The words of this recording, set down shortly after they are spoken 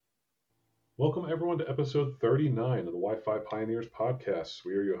Welcome everyone to episode 39 of the Wi-Fi Pioneers podcast.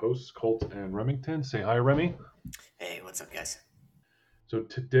 We are your hosts, Colt and Remington. Say hi, Remy. Hey, what's up, guys? So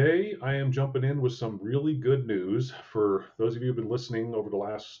today I am jumping in with some really good news for those of you who've been listening over the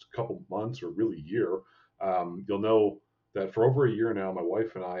last couple months or really year. You'll know that for over a year now, my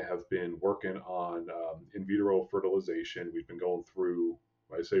wife and I have been working on in vitro fertilization. We've been going through,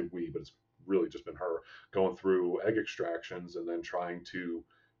 I say we, but it's really just been her going through egg extractions and then trying to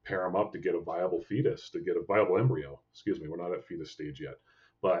pair them up to get a viable fetus, to get a viable embryo. Excuse me, we're not at fetus stage yet.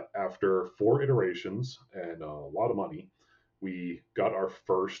 But after 4 iterations and a lot of money, we got our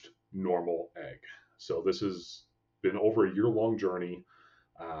first normal egg. So this has been over a year long journey.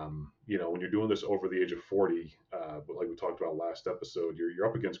 When you're doing this over the age of 40, but like we talked about last episode, you're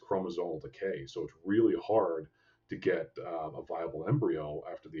up against chromosomal decay. So it's really hard to get a viable embryo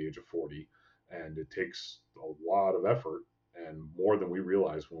after the age of 40. And it takes a lot of effort and more than we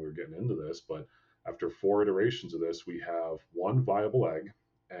realized when we were getting into this. But after 4 iterations of this, we have one viable egg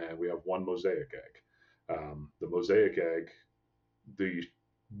and we have one mosaic egg. The mosaic egg, the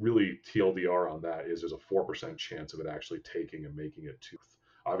really TLDR on that is there's a 4% chance of it actually taking and making it to.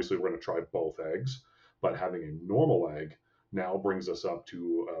 Obviously, we're going to try both eggs, but having a normal egg now brings us up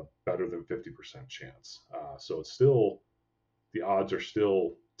to a better than 50% chance. So it's still, the odds are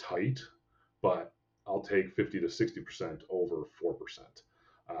still tight, but I'll take 50 to 60% over 4%.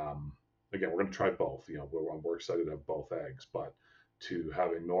 Again, we're going to try both. We're excited to have both eggs, but to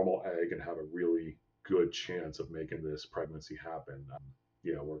have a normal egg and have a really good chance of making this pregnancy happen.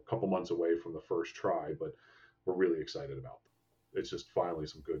 We're a couple months away from the first try, but we're really excited about it. It's just finally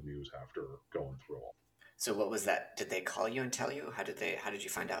some good news after going through all. So, what was that? Did they call you and tell you? How did you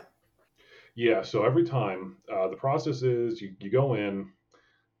find out? Yeah, so every time the process is you go in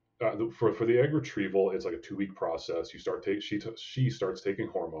for the egg retrieval. It's like a 2 week process. You start take she starts taking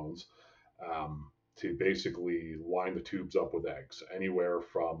hormones to basically line the tubes up with eggs. Anywhere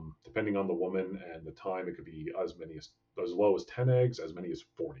from, depending on the woman and the time, it could be as low as 10 eggs, as many as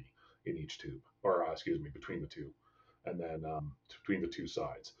 40 in each tube, or excuse me, between the two, and then between the two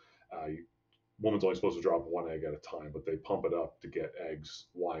sides. Woman's only supposed to drop one egg at a time, but they pump it up to get eggs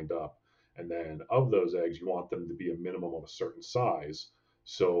lined up. And then of those eggs, you want them to be a minimum of a certain size.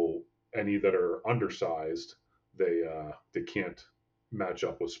 So any that are undersized, they can't match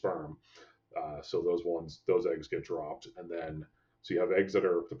up with sperm. So those eggs get dropped, and then so you have eggs that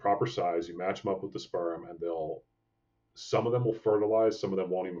are the proper size. You match them up with the sperm, and some of them will fertilize, some of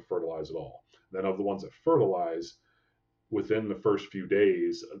them won't even fertilize at all. Then of the ones that fertilize, within the first few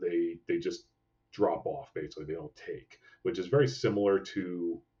days, they just drop off. Basically, they don't take, which is very similar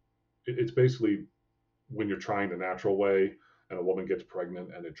to. It's basically when you're trying the natural way and a woman gets pregnant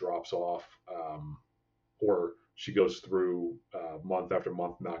and it drops off, or she goes through month after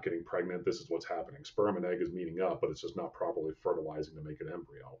month not getting pregnant. This is what's happening. Sperm and egg is meeting up, but it's just not properly fertilizing to make an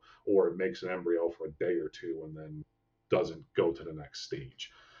embryo, or it makes an embryo for a day or two and then doesn't go to the next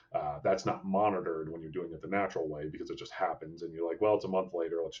stage. That's not monitored when you're doing it the natural way because it just happens, and you're like, well, it's a month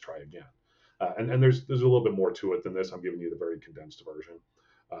later, let's try again. And there's a little bit more to it than this. I'm giving you the very condensed version.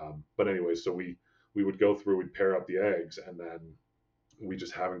 But anyway, so we would go through, we'd pair up the eggs, and then we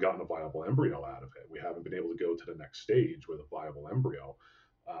just haven't gotten a viable embryo out of it. We haven't been able to go to the next stage with a viable embryo,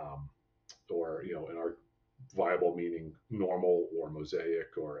 um, or in our viable meaning normal or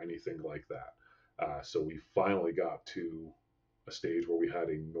mosaic or anything like that. So we finally got to a stage where we had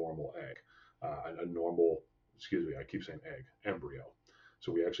a normal egg, a normal, excuse me, I keep saying egg, embryo.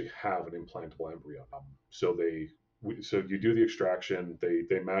 So we actually have an implantable embryo. So you do the extraction,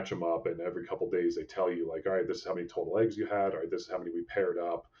 they match them up, and every couple of days they tell you, like, all right, this is how many total eggs you had, all right, this is how many we paired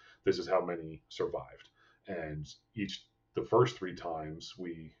up, this is how many survived. And the first 3 times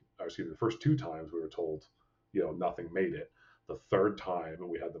excuse me, the first 2 times we were told, nothing made it. The third time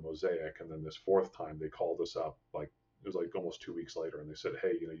we had the mosaic, and then this fourth time they called us up, like it was like almost 2 weeks later, and they said,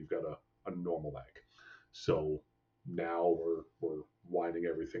 hey, you've got a normal egg. So now we're winding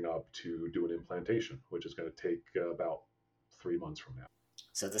everything up to do an implantation, which is going to take about 3 months from now.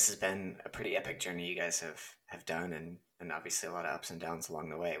 So, this has been a pretty epic journey you guys have done, and obviously a lot of ups and downs along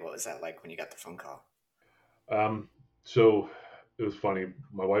the way. What was that like when you got the phone call? Um, so it was funny.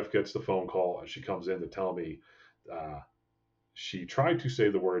 My wife gets the phone call and she comes in to tell me uh, she tried to say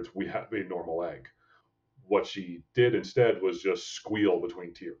the words, "We have a normal egg." What she did instead was just squeal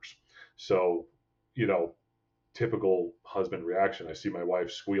between tears. So, you know, typical husband reaction. I see my wife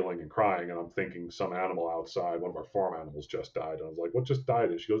squealing and crying, and I'm thinking some animal outside, one of our farm animals just died. And I was like, what just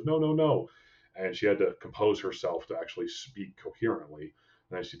died? And she goes, no, no, no. And she had to compose herself to actually speak coherently.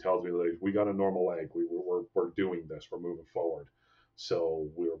 And then she tells me, like, we got a normal egg. We're doing this. We're moving forward. So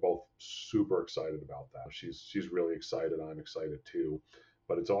we were both super excited about that. She's really excited. I'm excited too.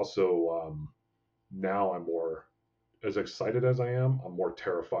 But it's also now I'm more as excited as I am. I'm more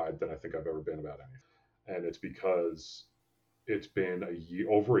terrified than I think I've ever been about anything, and it's because it's been a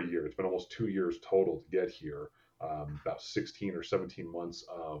year, over a year. It's been almost 2 years total to get here. About 16 or 17 months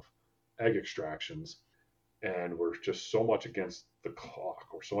of egg extractions, and we're just so much against the clock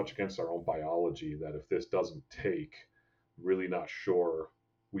or so much against our own biology that if this doesn't take, really not sure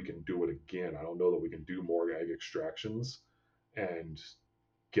we can do it again. I don't know that we can do more egg extractions and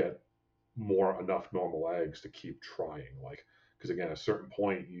get more enough normal eggs to keep trying. Like, because again, at a certain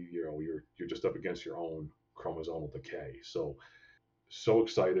point, you're just up against your own chromosomal decay. So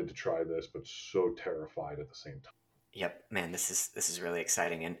excited to try this, but so terrified at the same time. Yep, man, this is really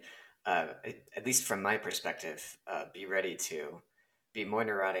exciting, and at least from my perspective, be ready to be more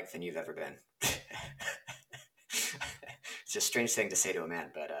neurotic than you've ever been. It's a strange thing to say to a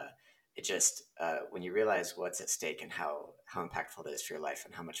man, but it just when you realize what's at stake and how impactful it is for your life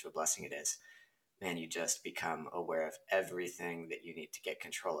and how much of a blessing it is, man, you just become aware of everything that you need to get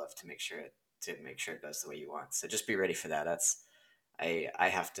control of to make sure it goes the way you want. So just be ready for that. I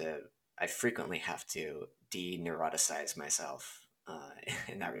have to I frequently have to de-neuroticize myself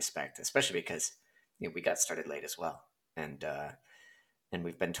in that respect, especially because we got started late as well, and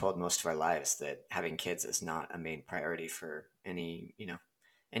we've been told most of our lives that having kids is not a main priority for any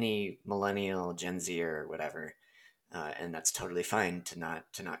millennial, Gen Z, or whatever. And that's totally fine to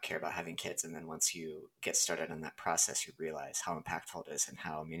not care about having kids. And then once you get started on that process, you realize how impactful it is and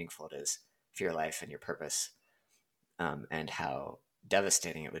how meaningful it is for your life and your purpose, and how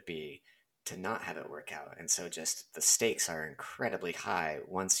devastating it would be to not have it work out. And so just the stakes are incredibly high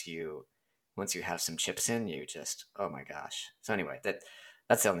once you have some chips in, you just, oh my gosh. So anyway,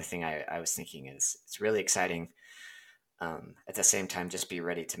 that's the only thing I was thinking is it's really exciting. At the same time, just be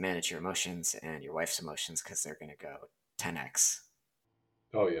ready to manage your emotions and your wife's emotions because they're going to go 10x.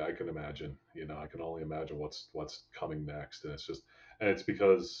 Oh yeah, I can imagine. I can only imagine what's coming next, and it's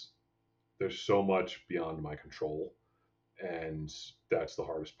because there's so much beyond my control, and that's the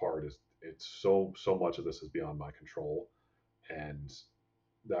hardest part. Is it's so much of this is beyond my control, and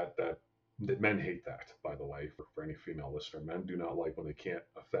that men hate that. By the way, for any female listener, men do not like when they can't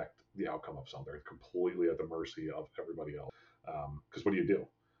affect the outcome of something. They're completely at the mercy of everybody else. Because what do you do?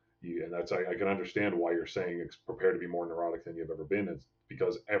 And I can understand why you're saying prepare to be more neurotic than you've ever been. It's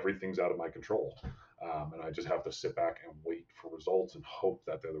because everything's out of my control, and I just have to sit back and wait for results and hope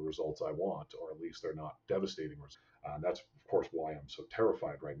that they're the results I want, or at least they're not devastating results. That's of course why I'm so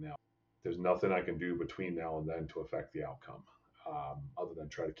terrified right now. There's nothing I can do between now and then to affect the outcome, other than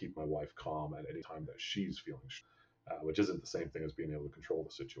try to keep my wife calm at any time that she's feeling, which isn't the same thing as being able to control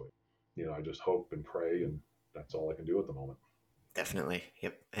the situation. I just hope and pray, and that's all I can do at the moment. Definitely,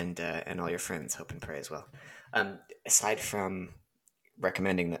 yep, and all your friends hope and pray as well. Aside from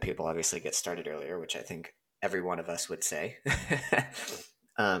recommending that people obviously get started earlier, which I think every one of us would say,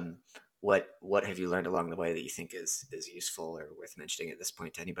 um, what have you learned along the way that you think is useful or worth mentioning at this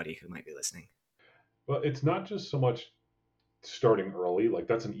point to anybody who might be listening? But it's not just so much starting early, like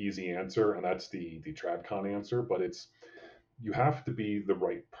that's an easy answer, and that's the tradcon answer. But it's you have to be the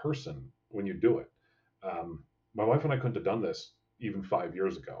right person when you do it. My wife and I couldn't have done this even 5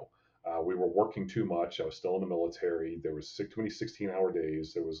 years ago. We were working too much. I was still in the military. There was too many 16-hour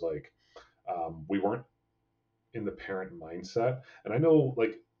days. There was like we weren't in the parent mindset. And I know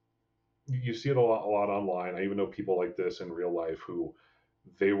like you see it a lot online. I even know people like this in real life who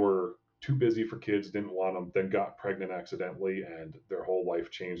they were too busy for kids, didn't want them, then got pregnant accidentally, and their whole life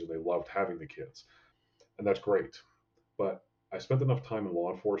changed, and they loved having the kids, and that's great. But I spent enough time in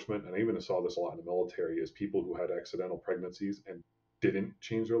law enforcement, and I even saw this a lot in the military, is people who had accidental pregnancies and didn't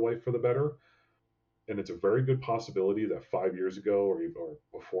change their life for the better. And it's a very good possibility that 5 years ago or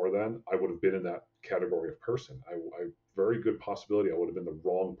before then, I would have been in that category of person. Very good possibility I would have been the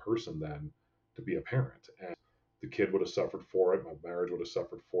wrong person then to be a parent, and the kid would have suffered for it. My marriage would have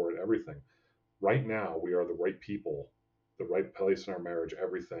suffered for it. Everything. Right now, we are the right people, the right place in our marriage,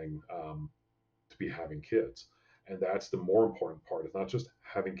 everything, to be having kids. And that's the more important part. It's not just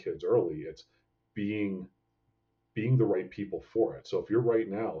having kids early, it's being the right people for it. So if you're right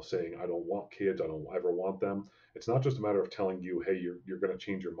now saying, I don't want kids, I don't ever want them, it's not just a matter of telling you, hey, you're going to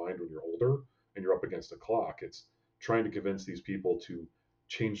change your mind when you're older and you're up against the clock. It's trying to convince these people to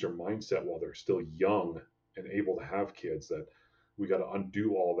change their mindset while they're still young and able to have kids, that we got to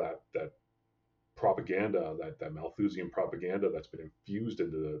undo all that propaganda, that Malthusian propaganda that's been infused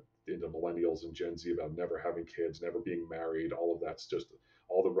into millennials and Gen Z about never having kids, never being married. All of that's just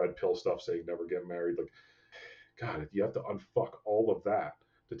all the red pill stuff saying never get married. Like God, you have to unfuck all of that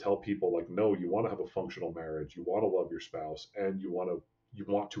to tell people like, no, you want to have a functional marriage, you want to love your spouse, and you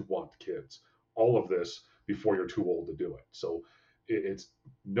want kids. All of this before you're too old to do it. So it's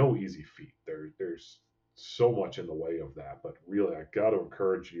no easy feat. There's so much in the way of that. But really, I got to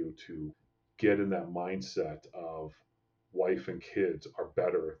encourage you to get in that mindset of wife and kids are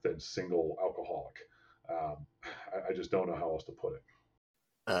better than single alcoholic. Um, I just don't know how else to put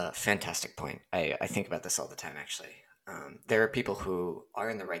it. Fantastic point. I think about this all the time, actually. There are people who are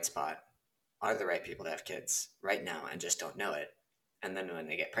in the right spot, are the right people to have kids right now, and just don't know it. And then when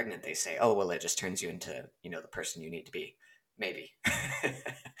they get pregnant, they say, "Oh, well, it just turns you into, the person you need to be." Maybe,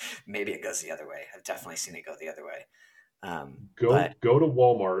 maybe it goes the other way. I've definitely seen it go the other way. Go But go to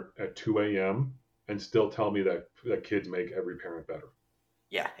Walmart at 2 a.m. and still tell me that kids make every parent better.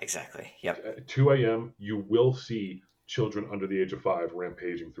 yeah, exactly. Yep. At 2 a.m. you will see children under the age of 5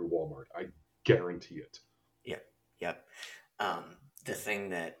 rampaging through Walmart. I guarantee it. Yep. Yep. The thing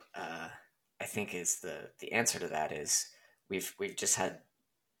that I think is the answer to that is we've just had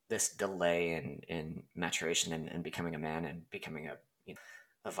this delay in maturation and becoming a man and becoming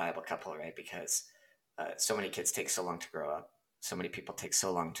a viable couple, right? Because so many kids take so long to grow up. So many people take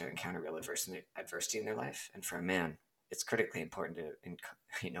so long to encounter real adversity in their life. And for a man, it's critically important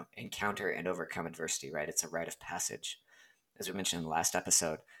to encounter and overcome adversity, right? It's a rite of passage. As we mentioned in the last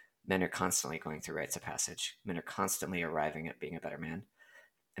episode, men are constantly going through rites of passage. Men are constantly arriving at being a better man.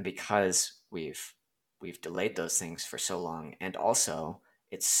 And because we've delayed those things for so long, and also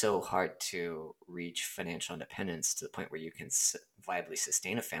it's so hard to reach financial independence to the point where you can viably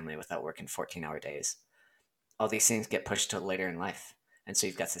sustain a family without working 14-hour days. All these things get pushed to later in life. And so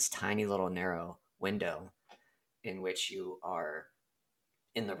you've got this tiny little narrow window in which you are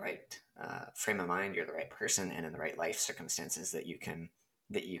in the right frame of mind, you're the right person, and in the right life circumstances that you can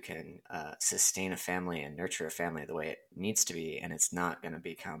sustain a family and nurture a family the way it needs to be, and it's not going to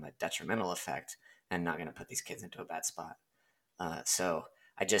become a detrimental effect and not going to put these kids into a bad spot. So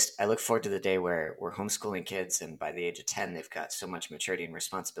I look forward to the day where we're homeschooling kids, and by the age of 10, they've got so much maturity and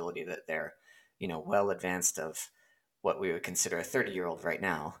responsibility that they're, well advanced of what we would consider a 30-year-old right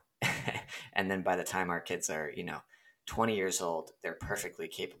now. And then by the time our kids are, 20 years old, they're perfectly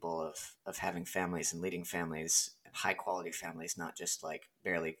capable of having families and leading families, high quality families, not just like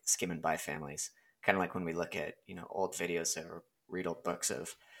barely skimming by families. Kind of like when we look at, old videos or read old books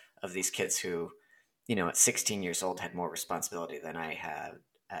of these kids who, at 16 years old had more responsibility than I had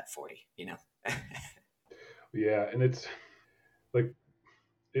at 40. Yeah, and it's like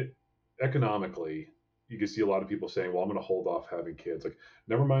it economically, you can see a lot of people saying, "Well, I'm going to hold off having kids." Like,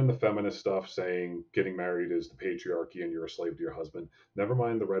 never mind the feminist stuff saying getting married is the patriarchy and you're a slave to your husband. Never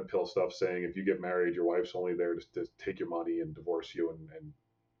mind the red pill stuff saying if you get married, your wife's only there to take your money and divorce you and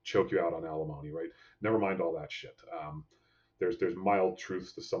choke you out on alimony, right? Never mind all that shit. There's mild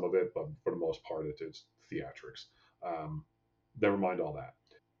truths to some of it, but for the most part, it's theatrics. Um, Never mind all that.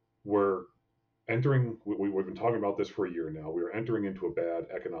 We're we've been talking about this for a year now. We are entering into a bad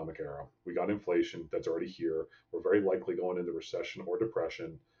economic era. We got inflation that's already here. We're very likely going into recession or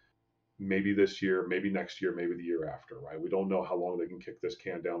depression, maybe this year, maybe next year, maybe the year after, right? We don't know how long they can kick this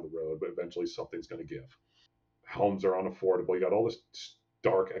can down the road, but eventually something's going to give. Homes are unaffordable. You got all this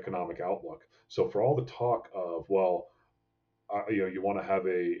dark economic outlook. So for all the talk of, well, you want to have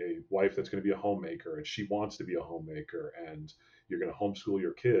a wife that's going to be a homemaker and she wants to be a homemaker and you're going to homeschool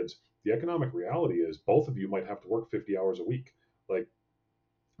your kids. The economic reality is both of you might have to work 50 hours a week. Like,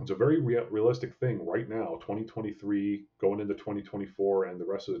 it's a very realistic thing right now, 2023 going into 2024 and the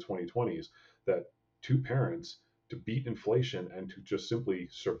rest of the 2020s, that two parents to beat inflation and to just simply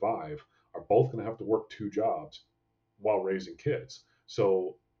survive are both going to have to work two jobs while raising kids.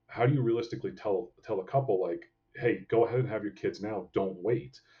 So how do you realistically tell a couple like, hey, go ahead and have your kids now, don't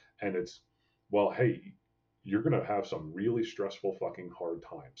wait? And it's, well, hey, you're gonna have some really stressful fucking hard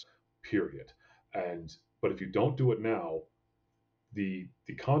times, period. And but if you don't do it now, the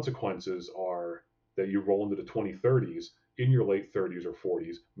consequences are that you roll into the 2030s in your late 30s or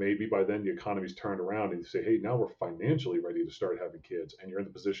 40s. Maybe by then the economy's turned around and you say, hey, now we're financially ready to start having kids, and you're in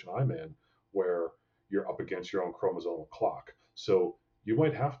the position I'm in where you're up against your own chromosomal clock. So you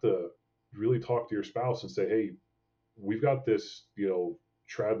might have to really talk to your spouse and say, hey, we've got this,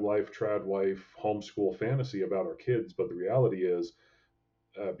 trad wife, homeschool fantasy about our kids, but the reality is,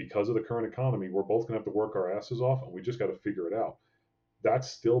 because of the current economy, we're both going to have to work our asses off, and we just got to figure it out. That's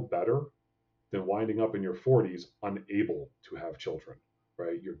still better than winding up in your 40s unable to have children,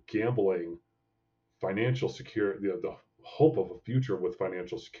 right? You're gambling financial security, the hope of a future with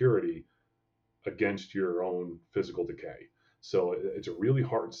financial security against your own physical decay. So it's a really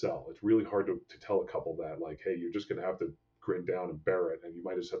hard sell. It's really hard to tell a couple that, like, hey, you're just going to have to grin down and bear it, and you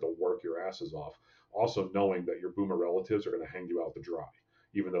might just have to work your asses off. Also, knowing that your boomer relatives are going to hang you out to dry,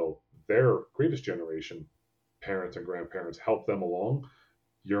 even though their greatest generation, parents and grandparents, helped them along,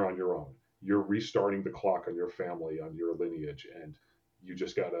 you're on your own. You're restarting the clock on your family, on your lineage, and you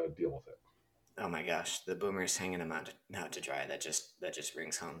just got to deal with it. Oh my gosh, the boomers hanging them out to dry. That just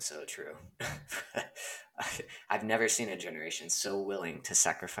rings home so true. I've never seen a generation so willing to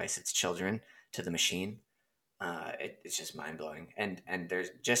sacrifice its children to the machine. It's just mind blowing, and they're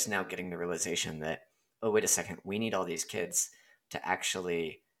just now getting the realization that, oh wait a second, we need all these kids to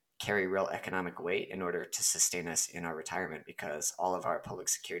actually carry real economic weight in order to sustain us in our retirement, because all of our public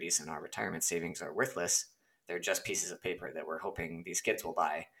securities and our retirement savings are worthless. They're just pieces of paper that we're hoping these kids will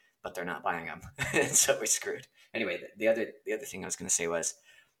buy, but they're not buying them, so we're screwed. Anyway, the other thing I was going to say was,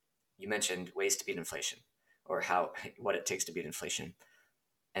 you mentioned ways to beat inflation, or how what it takes to beat inflation.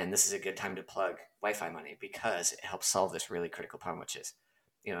 And this is a good time to plug Wi-Fi money, because it helps solve this really critical problem, which is,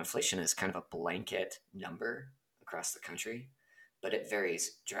 inflation is kind of a blanket number across the country, but it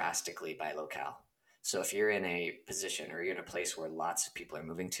varies drastically by locale. So if you're in a position, or you're in a place where lots of people are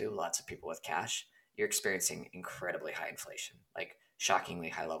moving to, lots of people with cash, you're experiencing incredibly high inflation, like shockingly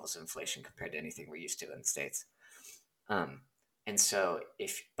high levels of inflation compared to anything we're used to in the States. Um, and so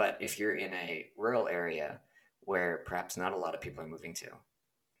if you're in a rural area where perhaps not a lot of people are moving to,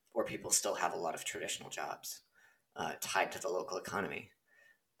 or people still have a lot of traditional jobs tied to the local economy,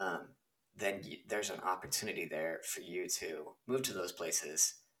 um, then there's an opportunity there for you to move to those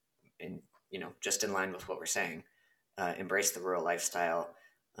places, and just in line with what we're saying, embrace the rural lifestyle,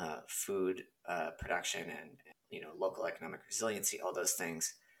 food production, and local economic resiliency, all those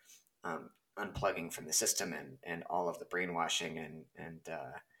things, unplugging from the system, and all of the brainwashing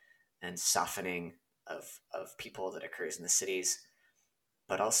and softening of people that occurs in the cities.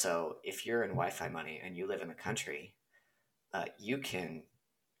 But also, if you're in Wi-Fi money and you live in the country, you can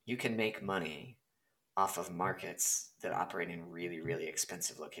make money off of markets that operate in really, really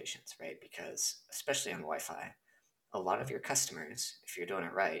expensive locations, right? Because especially on Wi-Fi, a lot of your customers, if you're doing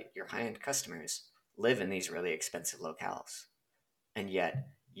it right, your high-end customers live in these really expensive locales, and yet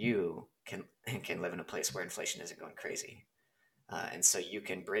you can live in a place where inflation isn't going crazy, and so you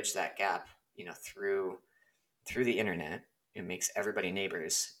can bridge that gap, through the internet. It makes everybody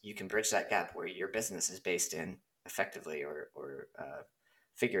neighbors. You can bridge that gap where your business is based in, effectively or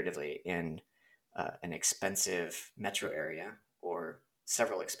figuratively, in an expensive metro area, or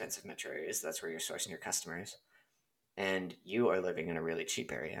several expensive metro areas. That's where you're sourcing your customers, and you are living in a really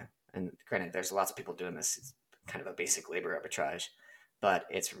cheap area. And granted, there's lots of people doing this. It's kind of a basic labor arbitrage, but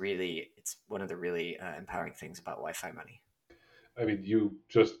it's one of the really empowering things about Wi-Fi money. I mean, you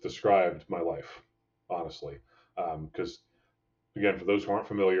just described my life, honestly. Because again, for those who aren't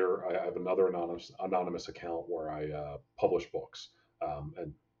familiar, I have another anonymous account where I publish books.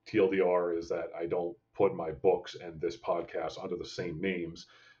 And TLDR is that I don't put my books and this podcast under the same names,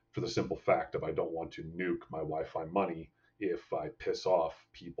 for the simple fact of I don't want to nuke my Wi-Fi money if I piss off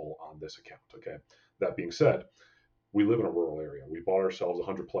people on this account. Okay. That being said, we live in a rural area. We bought ourselves a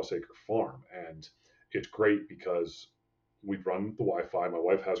 100+ acre farm, and it's great because we run the Wi-Fi. My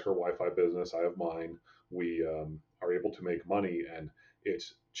wife has her Wi-Fi business. I have mine. We are able to make money, and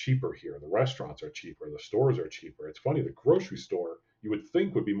it's cheaper here. The restaurants are cheaper. The stores are cheaper. It's funny. The grocery store you would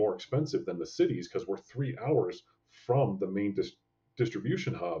think would be more expensive than the cities, because we're 3 hours from the main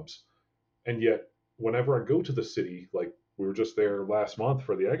distribution hubs, and yet whenever I go to the city, like we were just there last month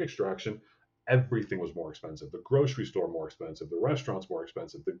for the egg extraction, everything was more expensive. The grocery store more expensive. The restaurants more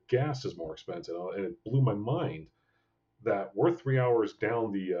expensive. The gas is more expensive, and it blew my mind that we're 3 hours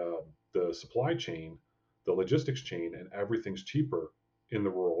down the supply chain, the logistics chain, and everything's cheaper in the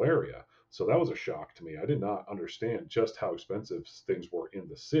rural area. So that was a shock to me. I did not understand just how expensive things were in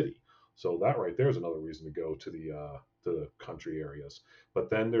the city. So that right there is another reason to go to the country areas. But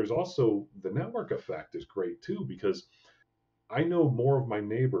then there's also the network effect is great too, because I know more of my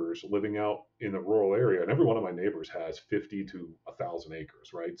neighbors living out in the rural area, and every one of my neighbors has 50 to 1,000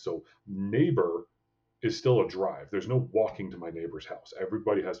 acres, right? So neighbor is still a drive. There's no walking to my neighbor's house.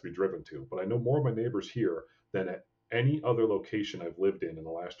 Everybody has to be driven to. But I know more of my neighbors here than at any other location I've lived in the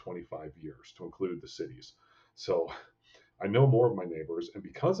last 25 years, to include the cities. So I know more of my neighbors, and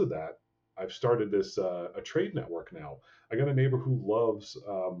because of that, I've started this a trade network now. I got a neighbor who loves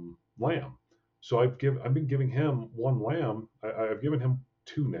lamb, so I've been giving him one lamb. I've given him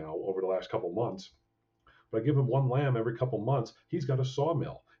two now over the last couple months, but I give him one lamb every couple months. He's got a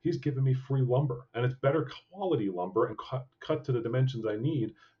sawmill. He's giving me free lumber, and it's better quality lumber and cut to the dimensions I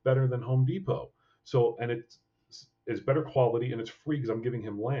need, better than Home Depot. So, and it's is better quality and it's free because I'm giving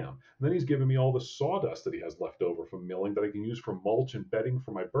him lamb. And then he's giving me all the sawdust that he has left over from milling that I can use for mulch and bedding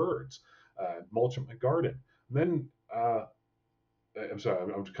for my birds, mulch in my garden. And then I'm sorry,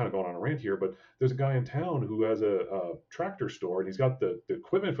 I'm kind of going on a rant here, but there's a guy in town who has a tractor store, and he's got the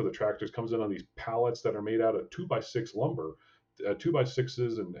equipment for the tractors comes in on these pallets that are made out of 2x6 lumber,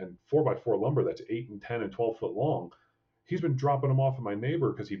 2x6s and 4x4 lumber that's 8 and 10 and 12 foot long. He's been dropping them off to my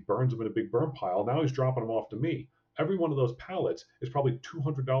neighbor because he burns them in a big burn pile. Now he's dropping them off to me. Every one of those pallets is probably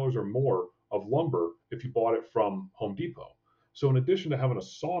 $200 or more of lumber if you bought it from Home Depot. So in addition to having a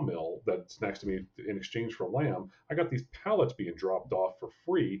sawmill that's next to me in exchange for lamb, I got these pallets being dropped off for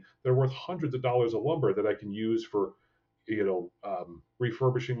free. They're worth hundreds of dollars of lumber that I can use for,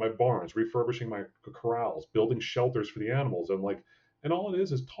 refurbishing my barns, refurbishing my corrals, building shelters for the animals, and all it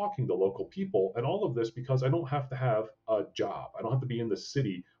is talking to local people, and all of this because I don't have to have a job. I don't have to be in the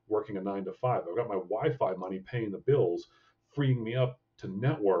city working a 9 to 5. I've got my Wi-Fi money paying the bills, freeing me up to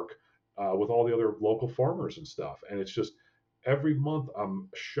network with all the other local farmers and stuff. And it's just every month I'm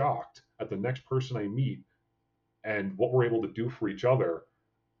shocked at the next person I meet and what we're able to do for each other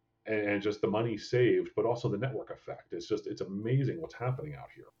and just the money saved, but also the network effect. It's amazing what's happening out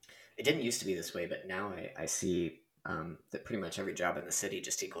here. It didn't used to be this way, but now I see that pretty much every job in the city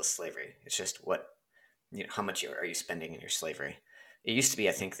just equals slavery. It's just how much are you spending in your slavery? It used to be,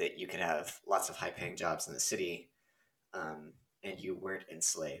 I think, that you could have lots of high-paying jobs in the city, and you weren't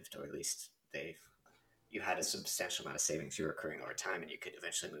enslaved, or at least you had a substantial amount of savings you were accruing over time, and you could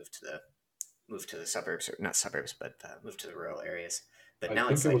eventually move to the suburbs, or not suburbs, but move to the rural areas. But now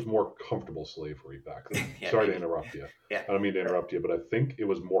I think it was more comfortable slavery back then. Yeah, Sorry to interrupt you. Yeah. I don't mean to interrupt you, but I think it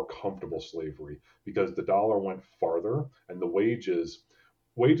was more comfortable slavery because the dollar went farther and the wages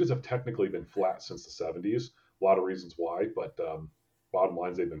have technically been flat since the 70s. A lot of reasons why, but bottom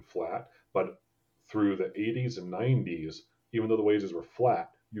lines, they've been flat. But through the 80s and 90s, even though the wages were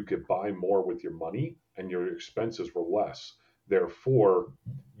flat, you could buy more with your money and your expenses were less. Therefore,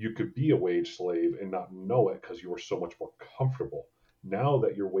 you could be a wage slave and not know it because you were so much more comfortable. Now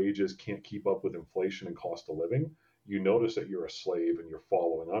that your wages can't keep up with inflation and cost of living, you notice that you're a slave and you're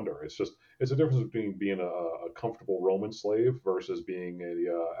following under. It's a difference between being a comfortable Roman slave versus being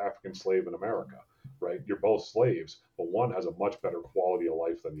a African slave in America, right? You're both slaves, but one has a much better quality of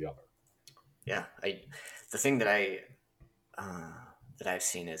life than the other. Yeah, the thing that I've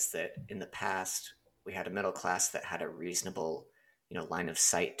seen is that in the past we had a middle class that had a reasonable, line of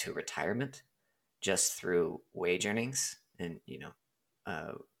sight to retirement just through wage earnings and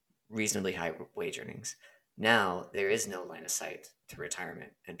reasonably high wage earnings. Now there is no line of sight to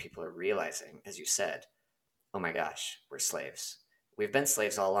retirement, and people are realizing, as you said, oh my gosh, we're slaves. We've been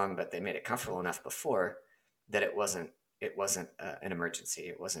slaves all along, but they made it comfortable enough before that it wasn't an emergency.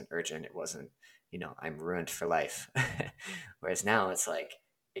 It wasn't urgent. It wasn't, I'm ruined for life. Whereas now it's like,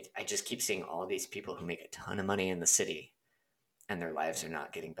 I just keep seeing all these people who make a ton of money in the city and their lives are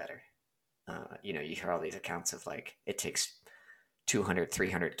not getting better. You hear all these accounts of like, it takes 200,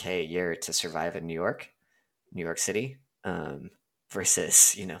 300K a year to survive in New York City,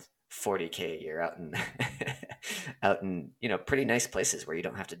 versus, 40K a year out in, pretty nice places where you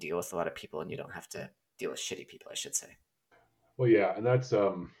don't have to deal with a lot of people and you don't have to deal with shitty people, I should say. Well, yeah, and that's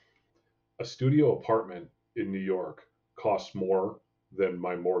a studio apartment in New York costs more than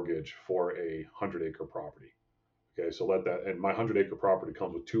my mortgage for a 100-acre property. Okay, so and my 100-acre property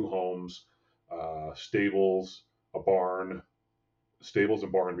comes with 2 homes, stables, a barn, stables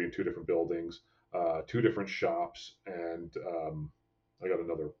and barn being 2 different buildings, 2 different shops, and I got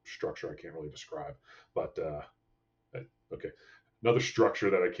another structure I can't really describe, but okay, another structure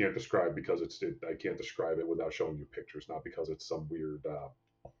that I can't describe because I can't describe it without showing you pictures, not because it's some weird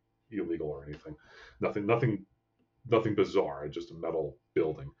illegal or anything. Nothing bizarre. Just a metal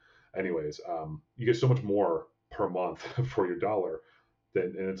building. Anyways, you get so much more per month for your dollar.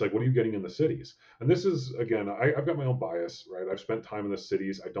 And it's like, what are you getting in the cities? And this is, again, I've got my own bias, right? I've spent time in the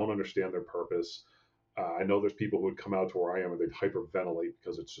cities. I don't understand their purpose. I know there's people who would come out to where I am and they'd hyperventilate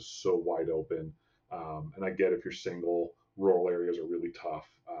because it's just so wide open. And I get if you're single, rural areas are really tough.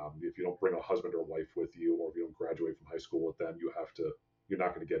 If you don't bring a husband or wife with you, or if you don't graduate from high school with them, you're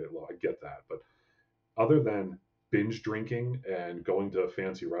not going to get it low. I get that. But other than binge drinking and going to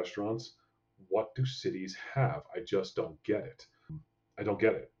fancy restaurants, what do cities have? I just don't get it. I don't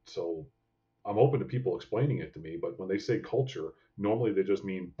get it. So I'm open to people explaining it to me, but when they say culture, normally they just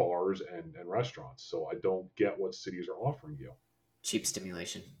mean bars and restaurants. So I don't get what cities are offering you. Cheap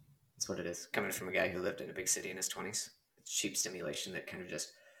stimulation. That's what it is. Coming from a guy who lived in a big city in his 20s, it's cheap stimulation that kind of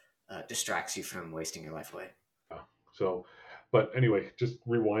just distracts you from wasting your life away. So But anyway, just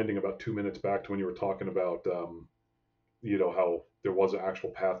rewinding about 2 minutes back to when you were talking about, how there was an actual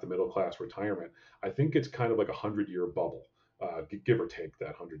path to middle class retirement. I think it's kind of like a 100-year bubble, give or take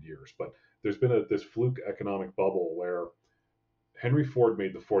that 100 years. But there's been this fluke economic bubble where Henry Ford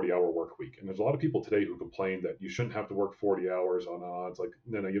made the 40-hour work week, and there's a lot of people today who complain that you shouldn't have to work 40 hours on odds. Like,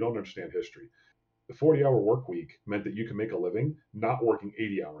 no, you don't understand history. The 40-hour work week meant that you could make a living not working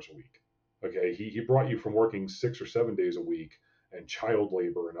 80 hours a week. Okay, he brought you from working 6 or 7 days a week and child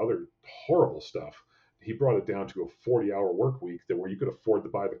labor and other horrible stuff. He brought it down to a 40-hour work week that where you could afford to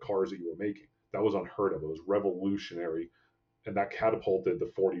buy the cars that you were making. That was unheard of. It was revolutionary, and that catapulted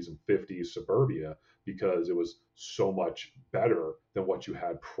the 40s and 50s suburbia because it was so much better than what you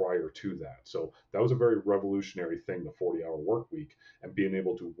had prior to that. So that was a very revolutionary thing, the 40-hour work week, and being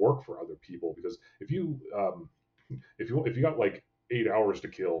able to work for other people. Because if you got like 8 hours to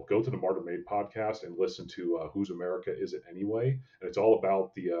kill, go to the Martyr Made podcast and listen to Whose America Is It Anyway? And it's all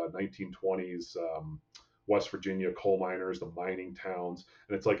about the 1920s West Virginia coal miners, the mining towns,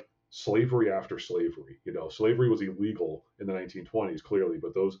 and it's like slavery after slavery. Slavery was illegal in the 1920s, clearly,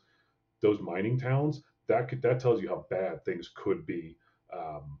 but those mining towns, that tells you how bad things could be,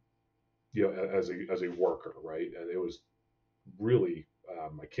 um, as a worker, right? And it was really,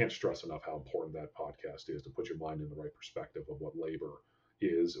 I can't stress enough how important that podcast is to put your mind in the right perspective of what labor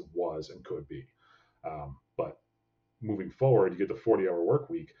is, was, and could be. But moving forward, you get the 40-hour work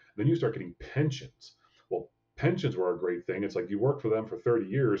week, then you start getting pensions. Well, pensions were a great thing. It's like you work for them for 30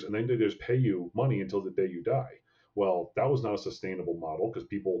 years and then they just pay you money until the day you die. Well, that was not a sustainable model because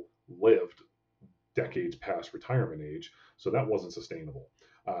people lived decades past retirement age. So that wasn't sustainable.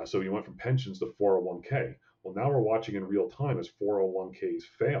 So you went from pensions to 401k. Well, now we're watching in real time as 401ks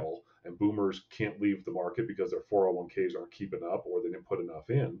fail and boomers can't leave the market because their 401ks aren't keeping up or they didn't put enough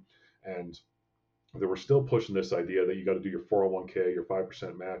in. And they were still pushing this idea that you got to do your 401k, your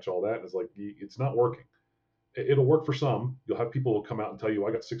 5% match, all that. And it's like, it's not working. It'll work for some. You'll have people who come out and tell you,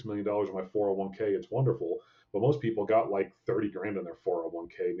 I got $6 million in my 401k. It's wonderful. But most people got like 30 grand in their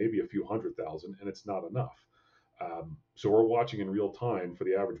 401k, maybe a few 100,000, and it's not enough. So we're watching in real time for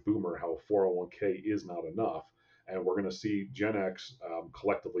the average boomer how 401k is not enough. And we're going to see Gen X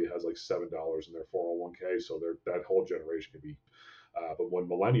collectively has like $7 in their 401k. So that whole generation could be. But when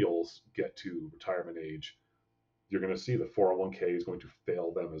millennials get to retirement age, you're going to see the 401k is going to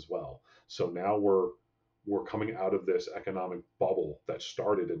fail them as well. So now we're coming out of this economic bubble that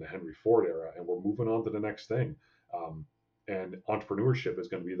started in the Henry Ford era, and we're moving on to the next thing. And entrepreneurship is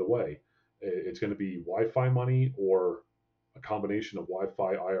going to be the way. It's going to be Wi-Fi money or a combination of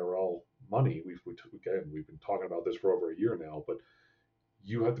Wi-Fi IRL money. We've been talking about this for over a year now, but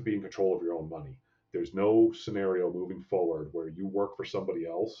you have to be in control of your own money. There's no scenario moving forward where you work for somebody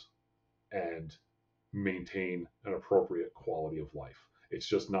else and maintain an appropriate quality of life. It's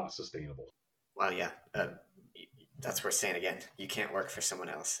just not sustainable. Well, yeah, that's worth saying again. You can't work for someone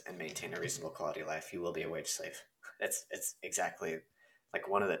else and maintain a reasonable quality of life. You will be a wage slave. It's exactly like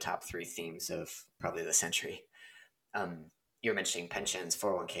one of the top three themes of probably the century. You were mentioning pensions,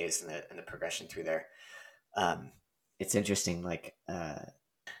 401ks, and the progression through there. It's interesting.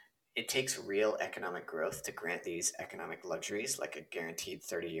 It takes real economic growth to grant these economic luxuries, like a guaranteed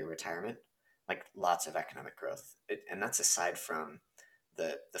 30-year retirement, like lots of economic growth. And that's aside from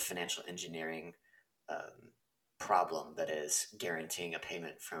the financial engineering problem that is guaranteeing a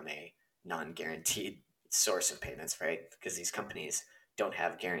payment from a non-guaranteed source of payments, right? Because these companies don't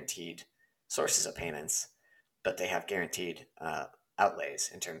have guaranteed sources of payments, but they have guaranteed outlays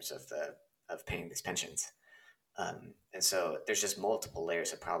in terms of paying these pensions. And so there's just multiple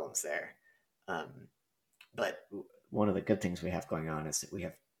layers of problems there. But one of the good things we have going on is that we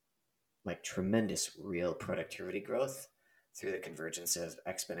have like tremendous real productivity growth through the convergence of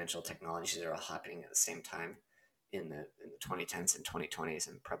exponential technologies that are all happening at the same time in the 2010s and 2020s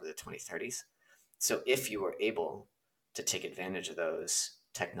and probably the 2030s. So if you are able to take advantage of those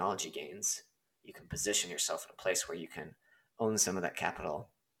technology gains, you can position yourself in a place where you can own some of that capital.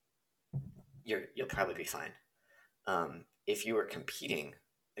 You'll probably be fine. If you are competing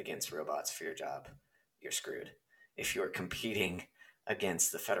against robots for your job, you're screwed. If you are competing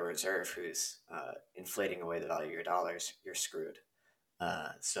against the Federal Reserve, who's inflating away the value of your dollars, you're screwed.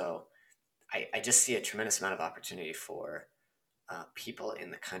 So I just see a tremendous amount of opportunity for people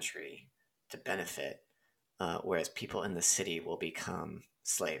in the country to benefit, whereas people in the city will become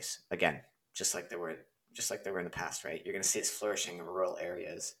slaves again, just like they were in the past. Right? You're going to see this flourishing in rural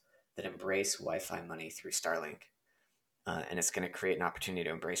areas that embrace Wi-Fi money through Starlink, and it's going to create an opportunity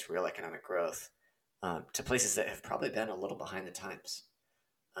to embrace real economic growth to places that have probably been a little behind the times.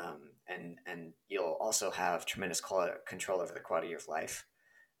 And you'll also have tremendous control over the quality of life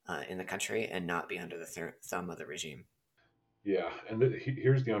in the country and not be under the thumb of the regime. Yeah, and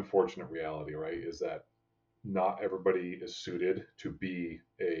here's the unfortunate reality, right? Is that not everybody is suited to be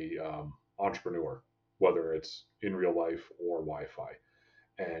a entrepreneur, whether it's in real life or Wi-Fi.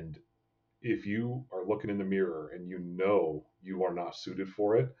 And if you are looking in the mirror and you know you are not suited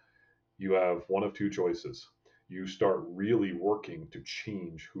for it, you have one of two choices. You start really working to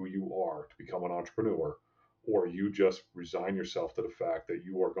change who you are to become an entrepreneur, or you just resign yourself to the fact that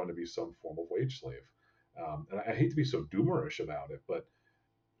you are going to be some form of wage slave. And I hate to be so doomerish about it, but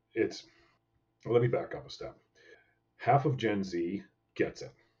it's, let me back up a step. Half of Gen Z gets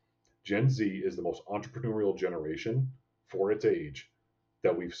it. Gen Z is the most entrepreneurial generation for its age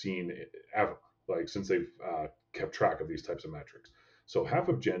that we've seen ever, like since they've kept track of these types of metrics. So half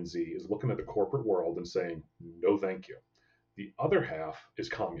of Gen Z is looking at the corporate world and saying, no, thank you. The other half is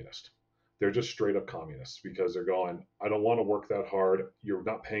communist. They're just straight up communists because they're going, I don't want to work that hard. You're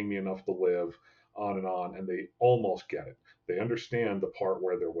not paying me enough to live, on and on. And they almost get it. They understand the part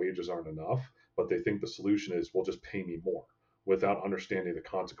where their wages aren't enough, but they think the solution is, well, just pay me more without understanding the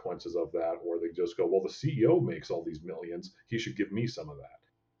consequences of that. Or they just go, well, the CEO makes all these millions. He should give me some of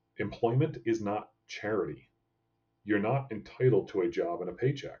that. Employment is not charity. You're not entitled to a job and a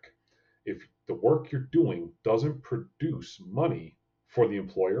paycheck. If the work you're doing doesn't produce money for the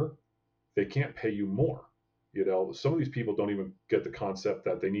employer, they can't pay you more. Some of these people don't even get the concept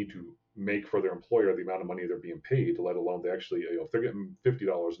that they need to make for their employer the amount of money they're being paid, let alone they actually, if they're getting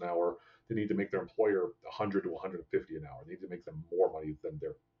 $50 an hour, they need to make their employer 100 to 150 an hour. They need to make them more money than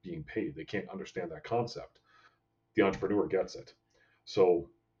they're being paid. They can't understand that concept. The entrepreneur gets it. So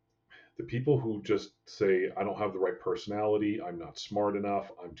the people who just say, I don't have the right personality, I'm not smart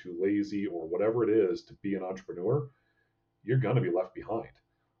enough, I'm too lazy, or whatever it is to be an entrepreneur, you're going to be left behind.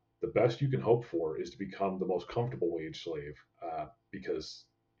 The best you can hope for is to become the most comfortable wage slave, because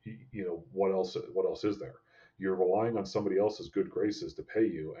what else is there? You're relying on somebody else's good graces to pay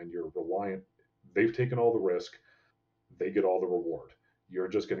you, and you're reliant. They've taken all the risk, they get all the reward. You're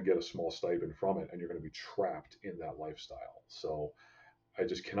just going to get a small stipend from it, and you're going to be trapped in that lifestyle. So I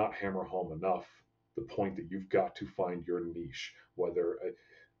just cannot hammer home enough the point that you've got to find your niche, whether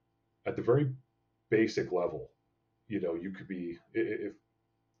at the very basic level, you could be, if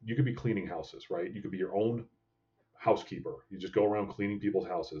you could be cleaning houses, right? You could be your own housekeeper. You just go around cleaning people's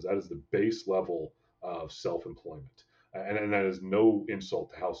houses. That is the base level of self-employment. And that is no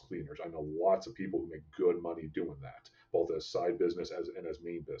insult to house cleaners. I know lots of people who make good money doing that, both as side business and as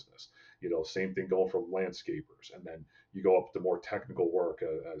main business. Same thing going for landscapers. And then you go up to more technical work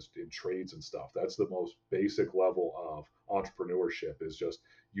as in trades and stuff. That's the most basic level of entrepreneurship, is just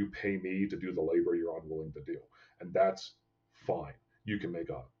you pay me to do the labor you're unwilling to do. And that's fine. You can make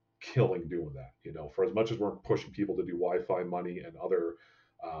a killing doing that. For as much as we're pushing people to do Wi-Fi money and other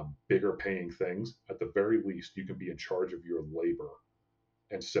bigger paying things, at the very least, you can be in charge of your labor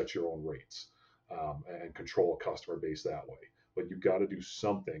and set your own rates, and control a customer base that way. But you've got to do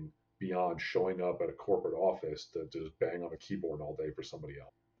something beyond showing up at a corporate office to just bang on a keyboard all day for somebody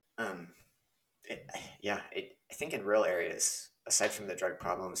else. Um, I think in rural areas, aside from the drug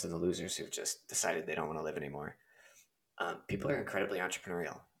problems and the losers who've just decided they don't want to live anymore, people are incredibly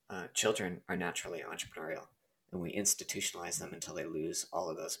entrepreneurial. Children are naturally entrepreneurial, and we institutionalize them until they lose all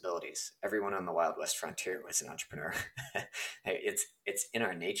of those abilities. Everyone on the Wild West frontier was an entrepreneur. It's in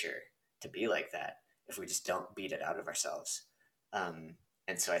our nature to be like that if we just don't beat it out of ourselves.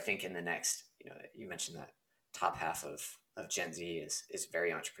 And so I think in the next, you mentioned that top half of Gen Z is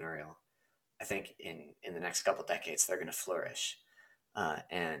very entrepreneurial. I think in the next couple decades they're going to flourish,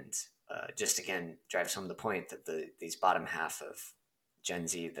 and just again drives home the point that these bottom half of Gen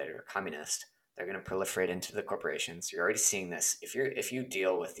Z that are communist, they're going to proliferate into the corporations. You're already seeing this if you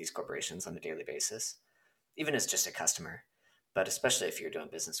deal with these corporations on a daily basis, even as just a customer, but especially if you're doing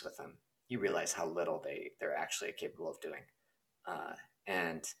business with them, you realize how little they're actually capable of doing. Uh,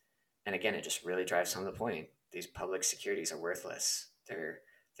 and and again, it just really drives home the point. These public securities are worthless. They're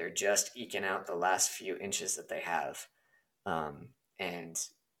just eking out the last few inches that they have, um, and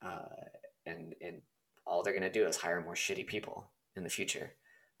uh, and all they're going to do is hire more shitty people in the future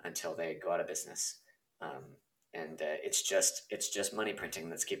until they go out of business. And it's just money printing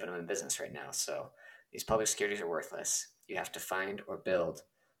that's keeping them in business right now. So these public securities are worthless. You have to find or build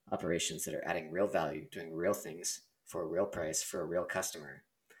operations that are adding real value, doing real things for a real price for a real customer,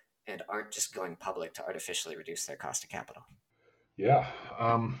 and aren't just going public to artificially reduce their cost of capital. Yeah.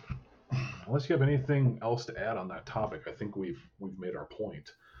 Unless you have anything else to add on that topic, I think we've made our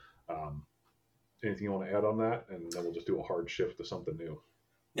point. Um, Anything you want to add on that, and then we'll just do a hard shift to something new.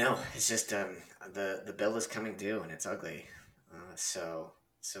 No, it's just the bill is coming due and it's ugly. So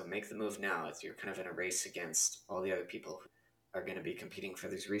make the move now. You're kind of in a race against all the other people who are going to be competing for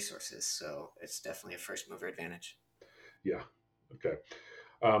these resources. So it's definitely a first mover advantage. Yeah. Okay.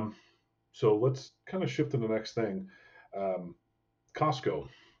 Um, so let's kind of shift to the next thing. Um, Costco.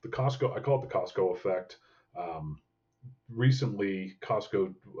 The Costco, I call it the Costco effect. Um, Recently,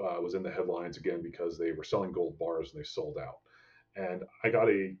 Costco was in the headlines again because they were selling gold bars and they sold out. And I got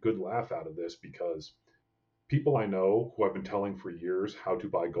a good laugh out of this because people I know who I've been telling for years how to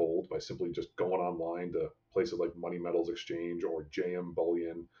buy gold by simply just going online to places like Money Metals Exchange or JM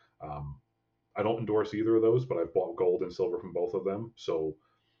Bullion. Um, I don't endorse either of those, but I've bought gold and silver from both of them. So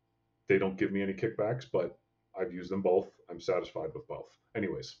they don't give me any kickbacks, but I've used them both. I'm satisfied with both.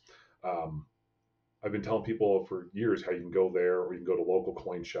 Anyways, um, I've been telling people for years how you can go there or you can go to local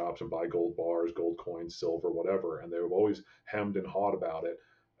coin shops and buy gold bars, gold coins, silver, whatever. And they've always hemmed and hawed about it.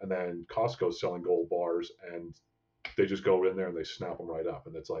 And then Costco's selling gold bars and they just go in there and they snap them right up.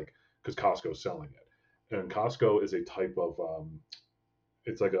 And it's like, because Costco's selling it. And Costco is a type of,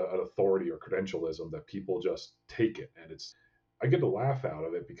 it's like an authority or credentialism that people just take it. And I get a laugh out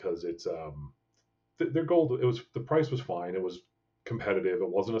of it because their gold, it was, the price was fine. It was competitive. It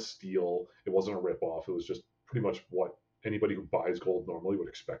wasn't a steal. It wasn't a rip off. It was just pretty much what anybody who buys gold normally would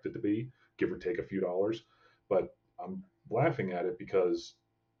expect it to be, give or take a few dollars. But I'm laughing at it because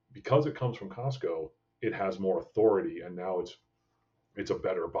it comes from Costco, it has more authority, and now it's a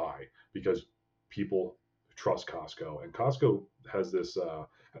better buy because people trust Costco, and Costco has this.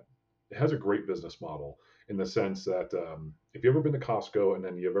 It has a great business model in the sense that if you've ever been to Costco and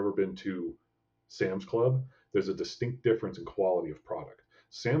then you've ever been to Sam's Club, there's a distinct difference in quality of product.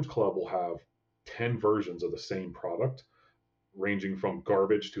 Sam's Club will have 10 versions of the same product, ranging from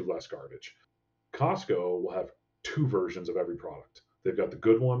garbage to less garbage. Costco will have two versions of every product. They've got the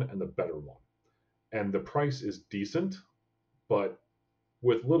good one and the better one. And the price is decent, but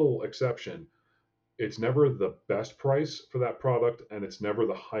with little exception, it's never the best price for that product and it's never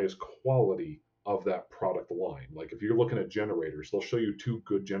the highest quality of that product line. Like if you're looking at generators, they'll show you two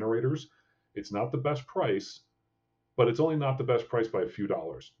good generators. It's not the best price, but it's only not the best price by a few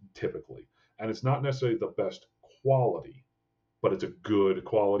dollars typically. And it's not necessarily the best quality, but it's a good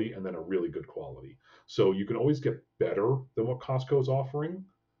quality and then a really good quality. So you can always get better than what Costco is offering.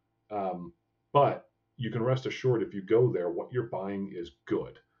 But you can rest assured if you go there, what you're buying is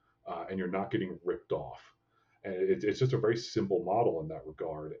good and you're not getting ripped off. And it's just a very simple model in that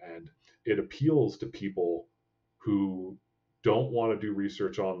regard. And it appeals to people who don't want to do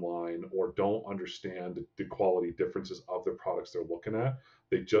research online or don't understand the quality differences of the products they're looking at.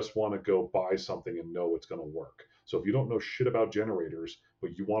 They just want to go buy something and know it's going to work. So if you don't know shit about generators,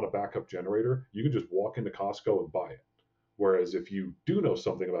 but you want a backup generator, you can just walk into Costco and buy it. Whereas if you do know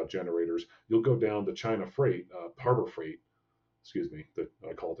something about generators, you'll go down to China Freight, Harbor Freight, excuse me,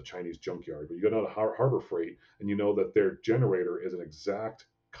 I call it the Chinese junkyard, but you go down to Harbor Freight and you know that their generator is an exact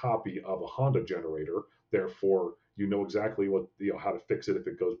copy of a Honda generator. Therefore, you know exactly what how to fix it if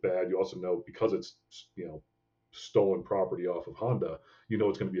it goes bad. You also know because it's stolen property off of Honda, you know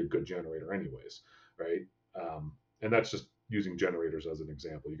it's going to be a good generator anyways, right? And that's just using generators as an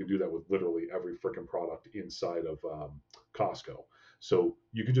example. You can do that with literally every freaking product inside of Costco. So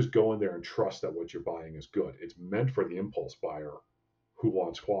you can just go in there and trust that what you're buying is good. It's meant for the impulse buyer who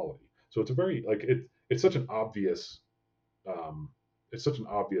wants quality. So it's a very like it's such an obvious um, it's such an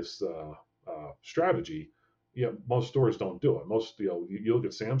obvious strategy. Most stores don't do it. Most you look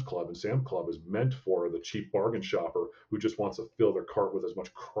at Sam's Club, and Sam's Club is meant for the cheap bargain shopper who just wants to fill their cart with as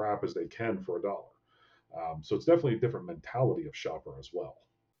much crap as they can for a dollar. So it's definitely a different mentality of shopper as well.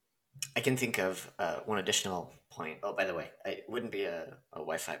 I can think of one additional point. Oh, by the way, it wouldn't be a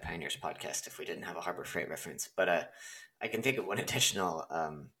Wi-Fi Pioneers podcast if we didn't have a Harbor Freight reference. But I can think of one additional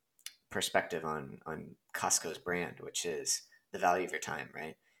perspective on Costco's brand, which is the value of your time.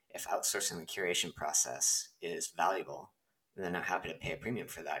 Right? If outsourcing the curation process is valuable, then I'm happy to pay a premium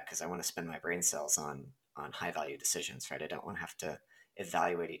for that because I want to spend my brain cells on high value decisions. Right? I don't want to have to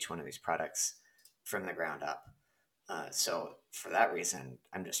evaluate each one of these products from the ground up. So for that reason,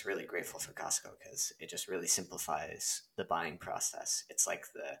 I'm just really grateful for Costco because it just really simplifies the buying process.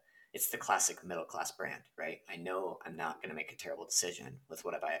 It's the classic middle class brand, right? I know I'm not going to make a terrible decision with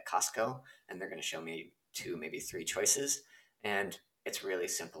what I buy at Costco, and they're going to show me two, maybe three choices, and it's really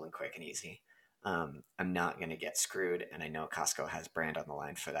simple and quick and easy. I'm not going to get screwed, and I know Costco has brand on the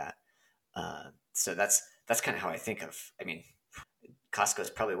line for that. So that's kind of how I think of. I mean, Costco is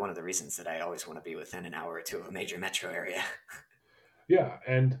probably one of the reasons that I always want to be within an hour or two of a major metro area. Yeah,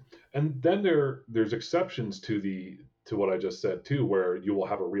 and then there's exceptions to to what I just said too, where you will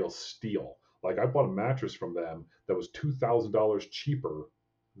have a real steal. Like I bought a mattress from them that was $2,000 cheaper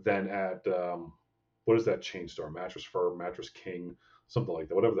than at what is that chain store? Mattress Firm, Mattress King, something like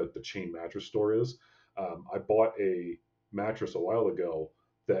that. Whatever the chain mattress store is. I bought a mattress a while ago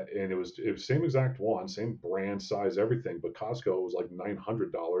that, and it was same exact one, same brand, size, everything. But Costco was like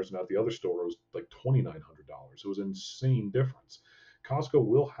 $900, and at the other store it was like $2,900. It was an insane difference. Costco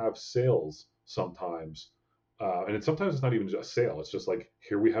will have sales sometimes, and sometimes it's not even just a sale. It's just like,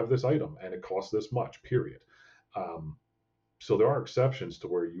 here we have this item and it costs this much. Period. Um, so there are exceptions to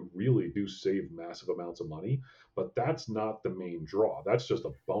where you really do save massive amounts of money, but that's not the main draw. That's just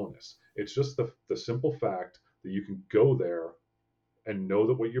a bonus. It's just the simple fact that you can go there and know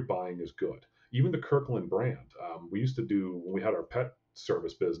that what you're buying is good. Even the Kirkland brand. We used to do, when we had our pet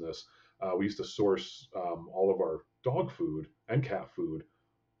service business, we used to source all of our dog food and cat food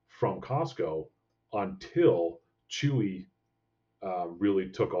from Costco until Chewy really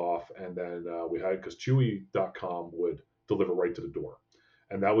took off. And then we had, because Chewy.com would deliver right to the door.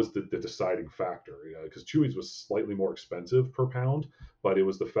 And that was the deciding factor, because Chewy's was slightly more expensive per pound, but it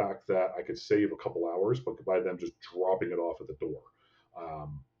was the fact that I could save a couple hours, but by them just dropping it off at the door,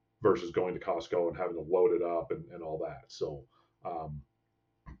 um, versus going to Costco and having to load it up and all that. So, um,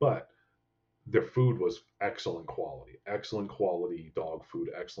 but their food was excellent quality dog food,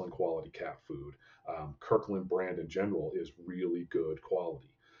 excellent quality cat food. Kirkland brand in general is really good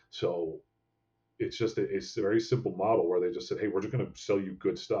quality. So it's a very simple model where they just said, hey, we're just going to sell you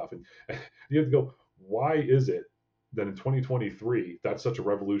good stuff. And you have to go, why is it that in 2023 that's such a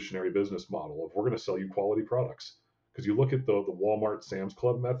revolutionary business model if we're going to sell you quality products? Because you look at the Walmart Sam's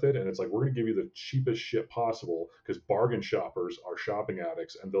Club method, and it's like, we're going to give you the cheapest shit possible because bargain shoppers are shopping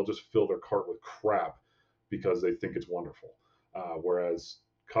addicts and they'll just fill their cart with crap because they think it's wonderful. Whereas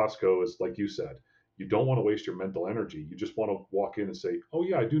Costco is, like you said, you don't want to waste your mental energy. You just want to walk in and say, oh,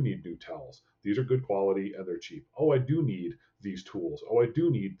 yeah, I do need new towels. These are good quality and they're cheap. Oh, I do need these tools. Oh, I do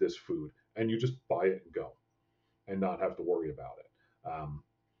need this food. And you just buy it and go and not have to worry about it.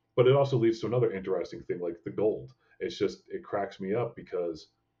 But it also leads to another interesting thing like the gold. It's just, it cracks me up because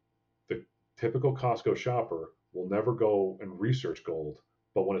the typical Costco shopper will never go and research gold.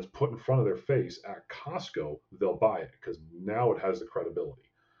 But when it's put in front of their face at Costco, they'll buy it because now it has the credibility.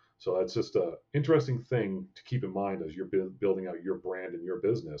 So that's just a interesting thing to keep in mind as you're building out your brand and your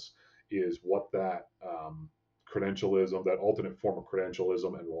business, is what that credentialism, that alternate form of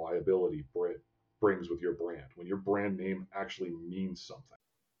credentialism and reliability brings with your brand. When your brand name actually means something.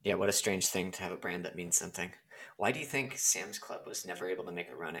 Yeah, what a strange thing to have a brand that means something. Why do you think Sam's Club was never able to make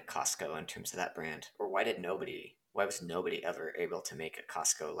a run at Costco in terms of that brand? Or why was nobody ever able to make a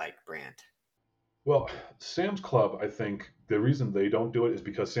Costco like brand? Well, Sam's Club, I think the reason they don't do it is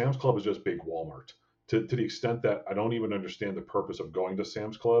because Sam's Club is just big Walmart. To the extent that I don't even understand the purpose of going to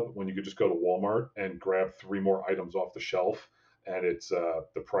Sam's Club when you could just go to Walmart and grab three more items off the shelf, and it's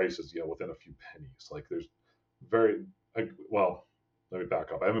the price is, within a few pennies. Like there's very well. Let me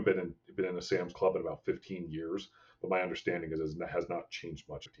back up. I haven't been in a Sam's Club in about 15 years, but my understanding is it has not changed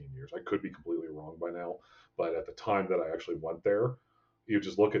much in 15 years. I could be completely wrong by now, but at the time that I actually went there, you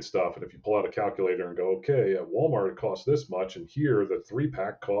just look at stuff, and if you pull out a calculator and go, okay, at Walmart it costs this much, and here the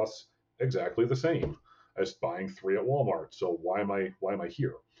 3-pack costs exactly the same as buying three at Walmart. So why am I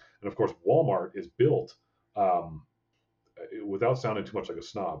here? And of course, Walmart is built, um, without sounding too much like a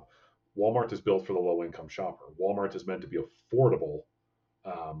snob. Walmart is built for the low income shopper. Walmart is meant to be affordable,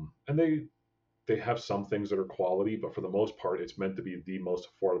 and they have some things that are quality, but for the most part, it's meant to be the most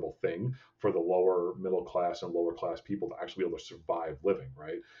affordable thing for the lower middle class and lower class people to actually be able to survive living,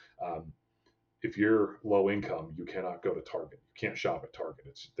 right? Um, if you're low income, you cannot go to Target. You can't shop at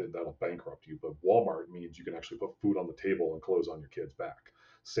Target. That'll bankrupt you. But Walmart means you can actually put food on the table and clothes on your kid's back.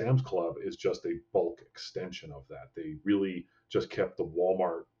 Sam's Club is just a bulk extension of that. They really just kept the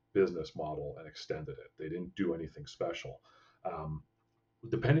Walmart business model and extended it. They didn't do anything special. Um,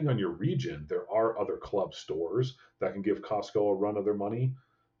 Depending on your region, there are other club stores that can give Costco a run of their money,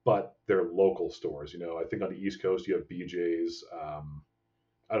 but they're local stores. I think on the East Coast you have BJ's.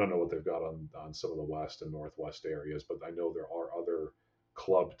 I don't know what they've got on some of the West and Northwest areas, but I know there are other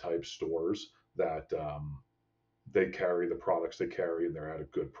club type stores that they carry the products they carry and they're at a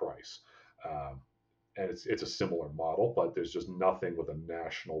good price. Um, and it's a similar model, but there's just nothing with a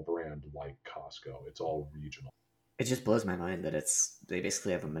national brand like Costco. It's all regional. It just blows my mind that they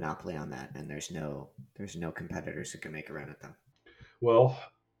basically have a monopoly on that, and there's no competitors who can make a run at them. Well,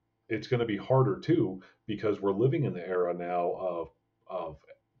 it's going to be harder too because we're living in the era now of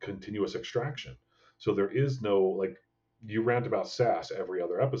continuous extraction. So there is no, like, you rant about SaaS every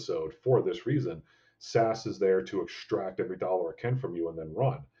other episode for this reason. SaaS is there to extract every dollar it can from you and then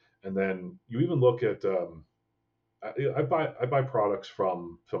run. And then you even look at I buy products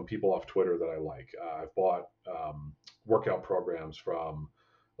from people off Twitter that I like. I've bought workout programs from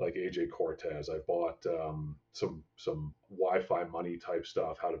like AJ Cortez. I've bought some Wi-Fi money type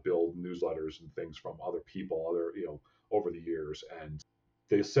stuff, how to build newsletters and things from other people, other over the years. And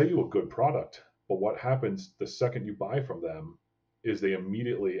they sell you a good product, but what happens the second you buy from them is they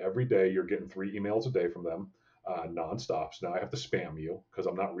immediately every day you're getting 3 emails a day from them nonstop. So now I have to spam you because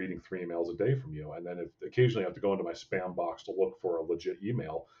I'm not reading 3 emails a day from you. And then occasionally I have to go into my spam box to look for a legit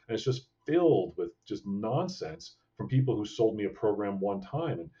email. And it's just filled with just nonsense from people who sold me a program one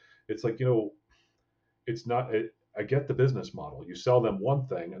time. And it's like, it's not, I get the business model. You sell them one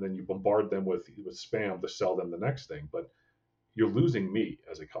thing and then you bombard them with spam to sell them the next thing. But you're losing me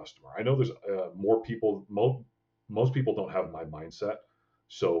as a customer. I know there's more people, most people don't have my mindset.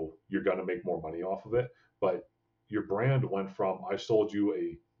 So you're going to make more money off of it. But your brand went from I sold you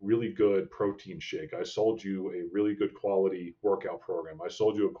a really good protein shake, I sold you a really good quality workout program, I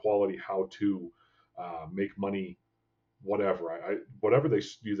sold you a quality how to make money, whatever. Whatever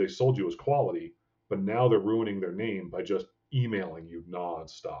they sold you as quality, but now they're ruining their name by just emailing you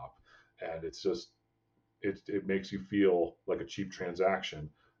nonstop, and it's just it makes you feel like a cheap transaction,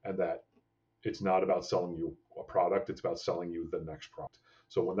 and that it's not about selling you a product, it's about selling you the next product.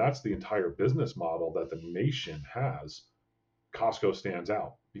 So when that's the entire business model that the nation has, Costco stands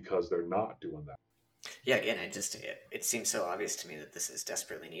out because they're not doing that. Yeah, again, it seems so obvious to me that this is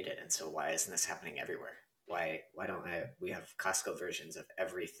desperately needed, and so why isn't this happening everywhere? Why don't we have Costco versions of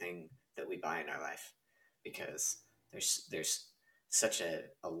everything that we buy in our life? Because there's such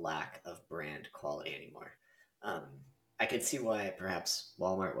a lack of brand quality anymore. Um, I could see why perhaps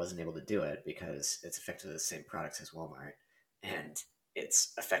Walmart wasn't able to do it because it's effectively the same products as Walmart, and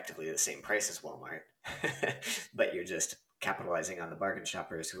it's effectively the same price as Walmart, but you're just capitalizing on the bargain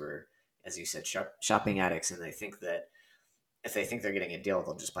shoppers who are, as you said, shopping addicts, and they think that if they think they're getting a deal,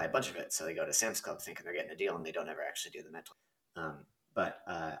 they'll just buy a bunch of it. So they go to Sam's Club thinking they're getting a deal, and they don't ever actually do the mental. But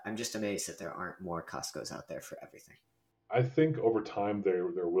I'm just amazed that there aren't more Costco's out there for everything. I think over time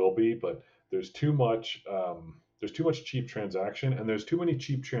there will be, but there's too much there's too much cheap transaction, and there's too many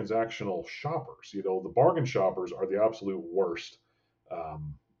cheap transactional shoppers. The bargain shoppers are the absolute worst.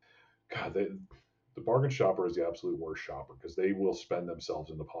 Um, God, the bargain shopper is the absolute worst shopper because they will spend themselves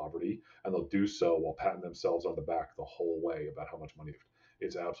into poverty, and they'll do so while patting themselves on the back the whole way about how much money.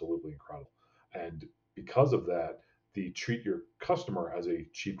 It's absolutely incredible. And because of that, the treat your customer as a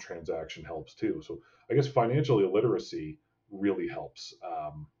cheap transaction helps too. So I guess financial illiteracy really helps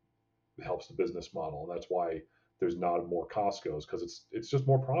the business model, and that's why there's not more Costco's, because it's just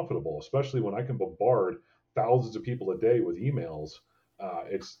more profitable, especially when I can bombard thousands of people a day with emails.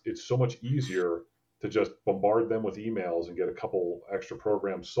 It's so much easier to just bombard them with emails and get a couple extra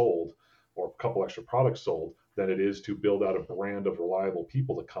programs sold or a couple extra products sold than it is to build out a brand of reliable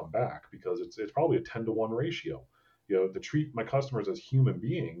people to come back, because it's probably a 10-to-1 ratio. To treat my customers as human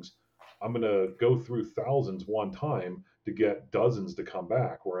beings, I'm going to go through thousands one time to get dozens to come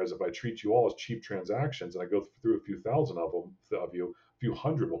back. Whereas if I treat you all as cheap transactions and I go through a few thousand of you, a few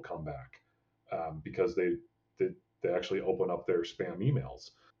hundred will come back because they actually open up their spam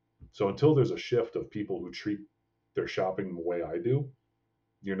emails. So until there's a shift of people who treat their shopping the way I do,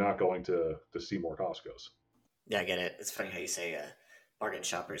 you're not going to see more Costco's. Yeah, I get it. It's funny how you say bargain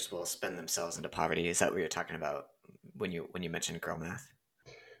shoppers will spend themselves into poverty. Is that what you're talking about when you mentioned girl math?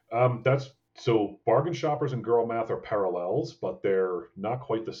 That's so bargain shoppers and girl math are parallels, but they're not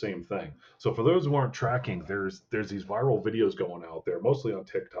quite the same thing. So for those who aren't tracking, there's these viral videos going out there, mostly on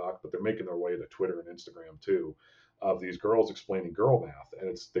TikTok, but they're making their way to Twitter and Instagram too, of these girls explaining girl math,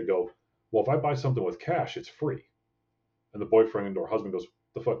 and they go, well, if I buy something with cash, it's free, and the boyfriend or husband goes,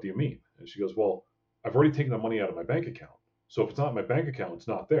 the fuck do you mean? And she goes, well, I've already taken the money out of my bank account, so if it's not in my bank account, it's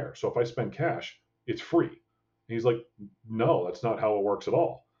not there. So if I spend cash, it's free. And he's like, no, that's not how it works at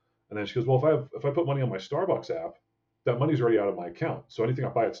all. And then she goes, well, if I put money on my Starbucks app, that money's already out of my account. So anything I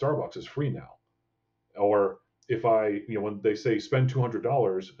buy at Starbucks is free now. Or if when they say spend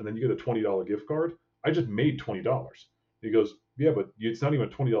 $200 and then you get a $20 gift card, I just made $20. He goes, yeah, but it's not even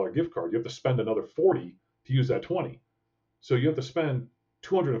a $20 gift card. You have to spend another 40 to use that 20. So you have to spend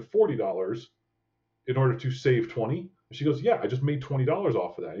 $240 in order to save 20. And she goes, yeah, I just made $20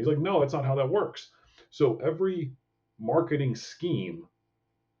 off of that. And he's like, no, that's not how that works. So every marketing scheme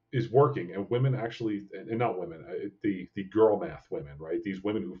is working, and women actually, and not women, the girl math women, right? These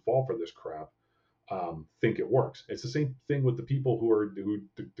women who fall for this crap, think it works. It's the same thing with the people who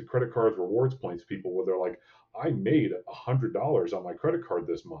the credit card rewards points people, where they're like, I made $100 on my credit card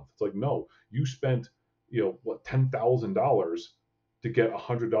this month. It's like, no, you spent, what, $10,000 to get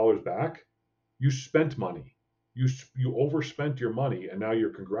 $100 back. You spent money. You overspent your money, and now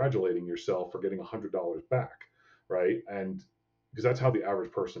you're congratulating yourself for getting $100 back, right? And because that's how the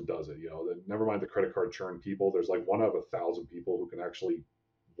average person does it. Never mind the credit card churn people. There's like one out of 1,000 people who can actually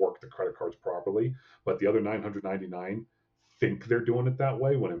work the credit cards properly, but the other 999 think they're doing it that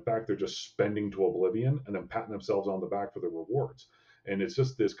way when in fact they're just spending to oblivion and then patting themselves on the back for the rewards. And it's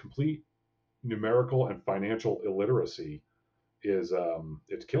just this complete numerical and financial illiteracy is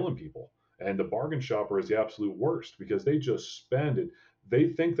it's killing people. And the bargain shopper is the absolute worst because they just spend it. They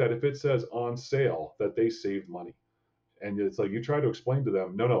think that if it says on sale that they saved money. And it's like you try to explain to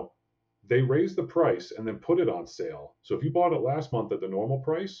them, no, no, they raised the price and then put it on sale. So if you bought it last month at the normal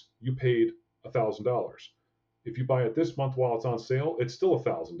price, you paid $1,000. If you buy it this month while it's on sale, it's still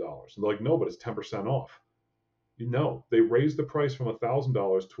 $1,000. And they're like, no, but it's 10% off. They raised the price from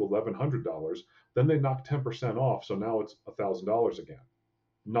 $1,000 to $1,100. Then they knocked 10% off, so now it's $1,000 again.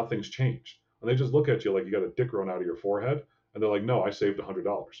 Nothing's changed, and they just look at you like you got a dick growing out of your forehead, and they're like, no, I saved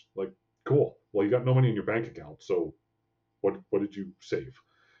 $100. Like, cool. Well, you got no money in your bank account, so what did you save?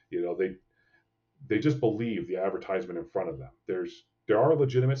 They just believe the advertisement in front of them. There are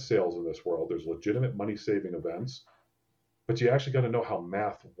legitimate sales in this world. There's legitimate money saving events, but you actually got to know how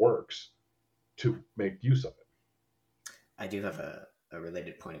math works to make use of it. I do have a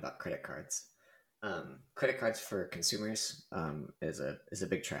related point about credit cards. Credit cards for consumers is a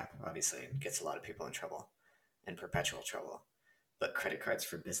big trap, obviously, and gets a lot of people in trouble and perpetual trouble. But credit cards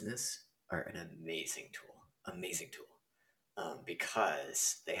for business are an amazing tool,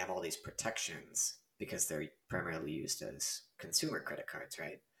 because they have all these protections because they're primarily used as consumer credit cards,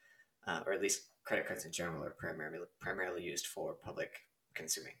 right? Or at least credit cards in general are primarily used for public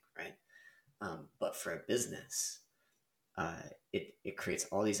consuming, right? But for a business, it creates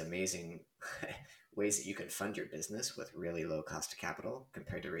all these amazing ways that you can fund your business with really low cost of capital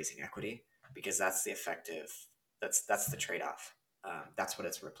compared to raising equity, because that's the trade-off. That's what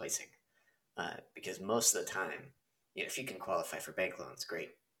it's replacing. Because most of the time, if you can qualify for bank loans,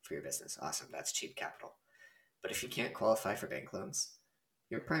 great for your business. Awesome. That's cheap capital. But if you can't qualify for bank loans,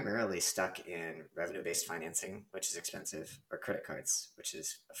 you're primarily stuck in revenue-based financing, which is expensive, or credit cards, which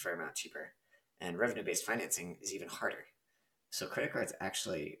is a fair amount cheaper. And revenue-based financing is even harder. So credit cards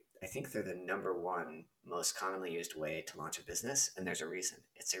actually, I think they're the number one most commonly used way to launch a business, and there's a reason.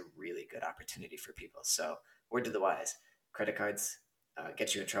 It's a really good opportunity for people. So word to the wise: credit cards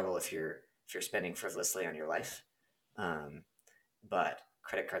get you in trouble if you're spending frivolously on your life, but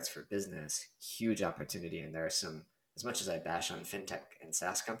credit cards for business, huge opportunity. And there are some, as much as I bash on fintech and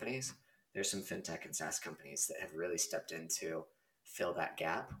SaaS companies, there's some fintech and SaaS companies that have really stepped in to fill that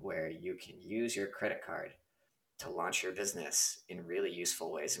gap where you can use your credit card to launch your business in really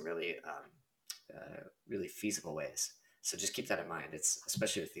useful ways and really feasible ways. So just keep that in mind. It's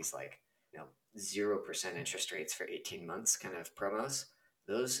especially with these 0% interest rates for 18 months kind of promos.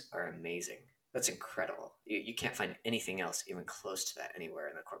 Those are amazing. That's incredible. You can't find anything else even close to that anywhere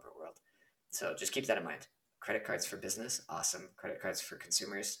in the corporate world. So just keep that in mind. Credit cards for business, awesome. Credit cards for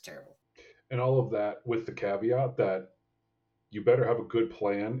consumers, terrible. And all of that with the caveat that you better have a good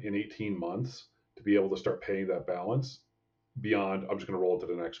plan in 18 months to be able to start paying that balance beyond, I'm just going to roll it to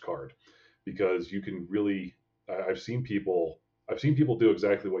the next card, because you can really, I've seen people do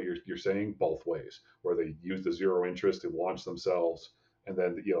exactly what you're saying both ways, where they use the zero interest to launch themselves, and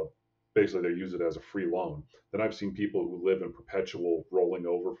then basically they use it as a free loan. Then I've seen people who live in perpetual rolling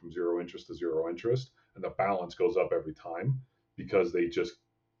over from zero interest to zero interest, and the balance goes up every time because they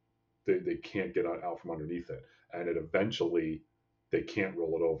can't get out from underneath it, and it eventually they can't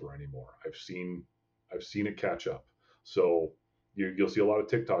roll it over anymore. I've seen it catch up. So you'll see a lot of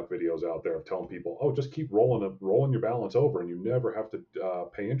TikTok videos out there of telling people, oh, just keep rolling your balance over, and you never have to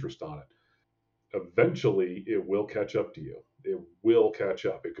pay interest on it. Eventually, it will catch up to you. It will catch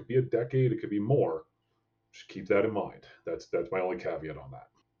up. It could be a decade. It could be more. Just keep that in mind. That's my only caveat on that.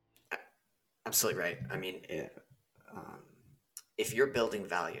 Absolutely right. I mean, if you're building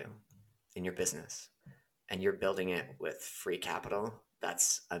value in your business and you're building it with free capital,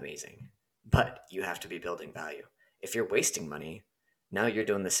 that's amazing. But you have to be building value. If you're wasting money, now you're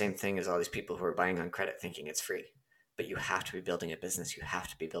doing the same thing as all these people who are buying on credit thinking it's free. But you have to be building a business. You have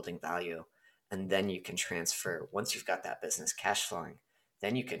to be building value. And then you can transfer, once you've got that business cash flowing,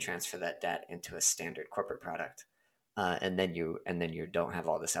 then you can transfer that debt into a standard corporate product. And then you don't have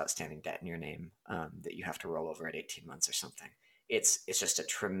all this outstanding debt in your name that you have to roll over at 18 months or something. It's just a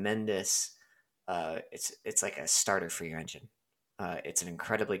tremendous it's like a starter for your engine. It's an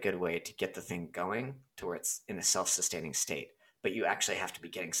incredibly good way to get the thing going to where it's in a self-sustaining state. But you actually have to be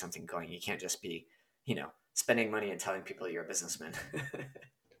getting something going. You can't just be, spending money and telling people you're a businessman.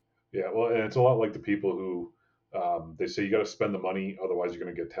 Yeah, well, and it's a lot like the people who they say you got to spend the money, otherwise you're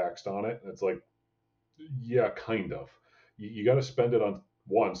going to get taxed on it. And it's like, yeah, kind of. You got to spend it on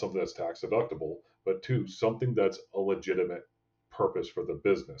one, something that's tax deductible, but two, something that's a legitimate purpose for the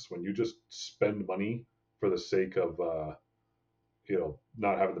business. When you just spend money for the sake of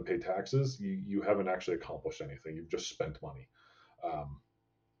not having to pay taxes, you haven't actually accomplished anything. You've just spent money. Um,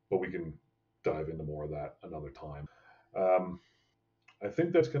 but we can dive into more of that another time. Um, I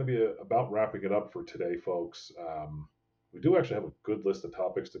think that's going to be about wrapping it up for today, folks. We do actually have a good list of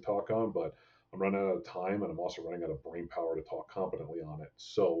topics to talk on, but I'm running out of time and I'm also running out of brain power to talk competently on it.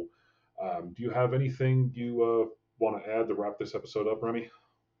 So, do you have anything you want to add to wrap this episode up, Remy?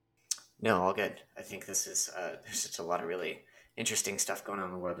 No, all good. I think this is there's just a lot of really interesting stuff going on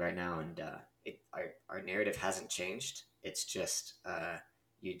in the world right now, and our narrative hasn't changed. It's just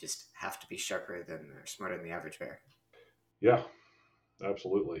you just have to be sharper than or smarter than the average bear. Yeah,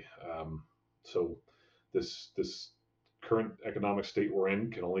 absolutely. So, this current economic state we're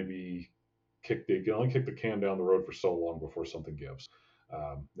in can only be kicked. They can only kick the can down the road for so long before something gives.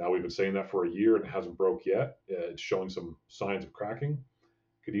 Now we've been saying that for a year and it hasn't broke yet. It's showing some signs of cracking.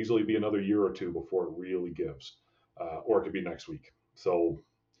 Could easily be another year or two before it really gives, or it could be next week. So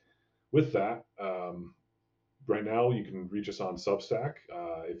with that, right now you can reach us on Substack.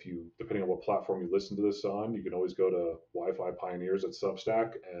 If you, depending on what platform you listen to this on, you can always go to Wi-Fi Pioneers at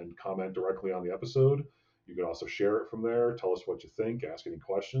Substack and comment directly on the episode. You can also share it from there. Tell us what you think. Ask any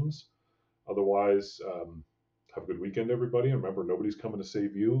questions. Otherwise, have a good weekend, everybody. And remember, nobody's coming to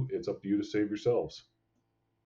save you. It's up to you to save yourselves.